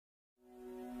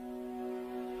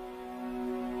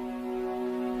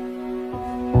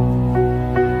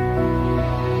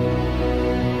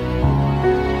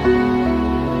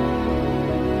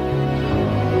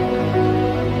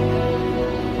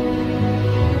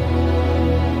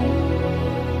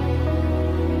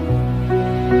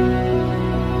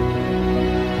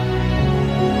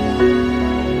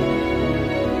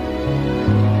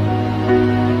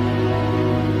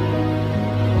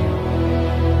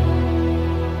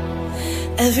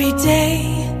Every day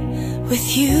with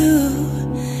you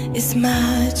is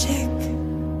magic.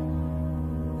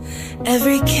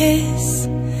 Every kiss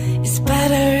is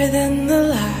better than the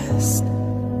last.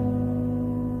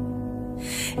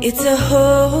 It's a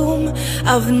home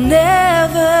I've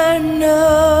never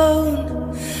known,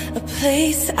 a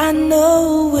place I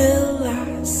know will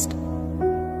last.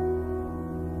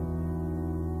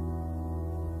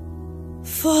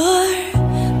 For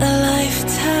a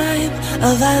lifetime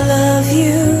of I love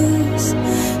yous,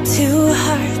 two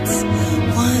hearts,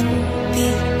 one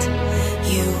beat.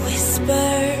 You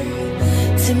whisper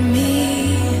to me,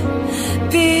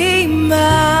 be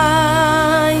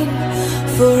mine.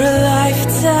 For a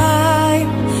lifetime,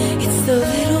 it's the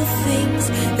little things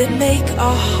that make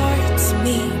our hearts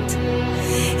meet.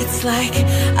 It's like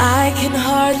I can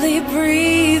hardly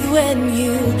breathe when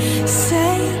you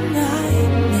say my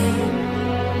name.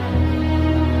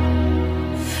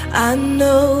 I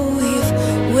know we've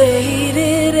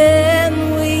waited and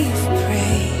we've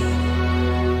prayed,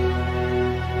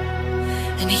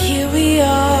 and here we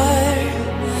are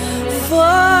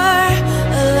for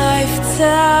a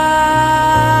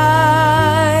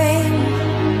lifetime.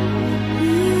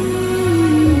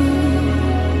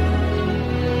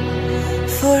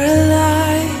 For a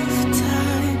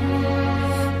lifetime.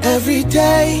 Every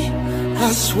day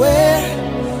I swear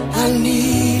I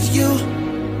need you.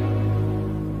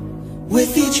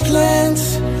 With each glance,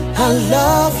 I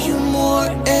love you more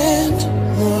and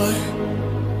more.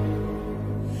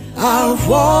 Our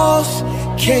walls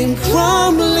came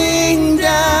crumbling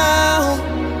down.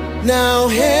 Now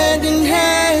hand in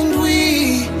hand we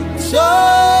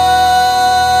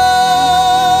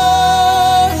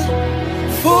soar.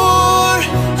 For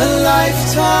a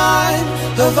lifetime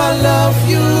of I love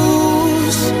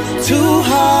yous, two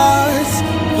hearts,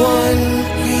 one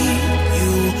beat.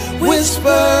 You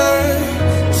whisper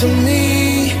to me,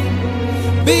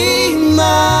 be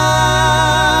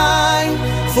mine.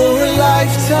 For a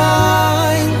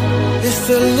lifetime, it's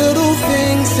the little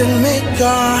things that make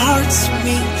our hearts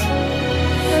meet.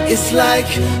 It's like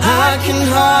I can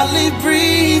hardly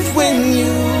breathe when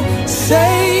you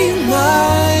say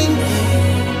my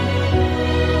name.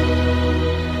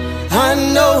 I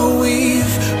know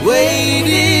we've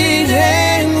waited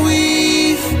and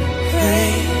we've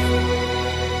prayed,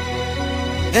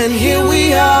 and here we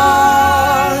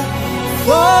are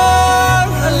for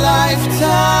a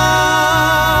lifetime.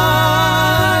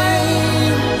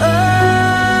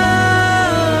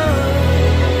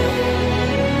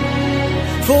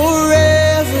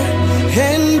 Forever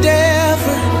and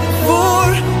ever for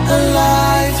a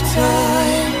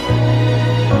lifetime.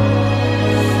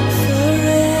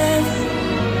 Forever.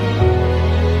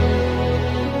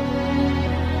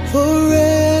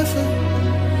 Forever.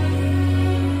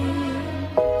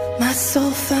 My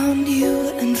soul found you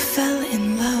and fell in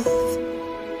love.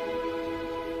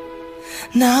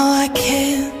 Now I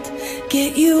can't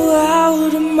get you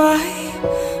out of my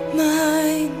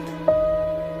mind.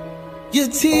 Your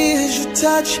tears, your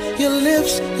touch, your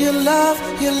lips, your love,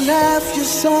 your laugh, your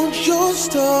songs, your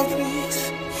stories.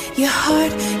 Your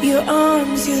heart, your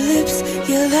arms, your lips,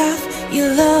 your laugh, your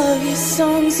love, your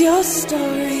songs, your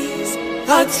stories.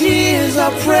 Our tears,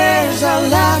 our prayers, our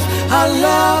laugh, our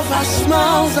love, our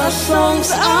smiles, our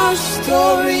songs, our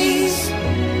stories.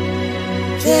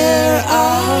 They're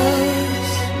ours.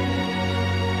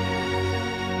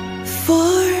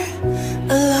 For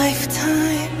a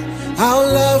lifetime, I'll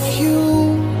love you,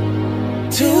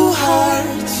 two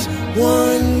hearts,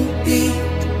 one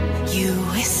beat. you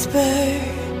whisper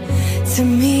to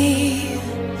me,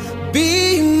 Be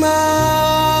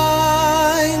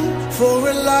mine for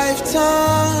a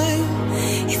lifetime.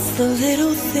 it's the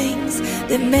little things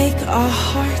that make our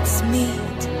hearts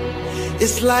meet.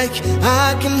 It's like I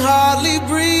can hardly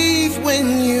breathe when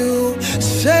you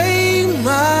say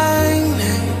my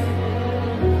name.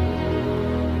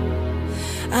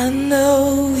 I know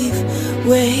we've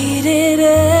waited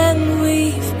and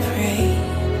we've prayed.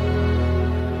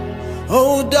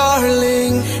 Oh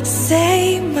darling,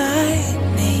 Say my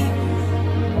name.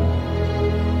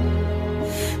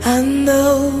 I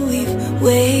know we've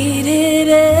waited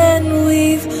and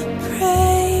we've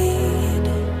prayed,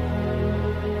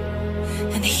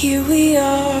 and here we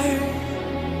are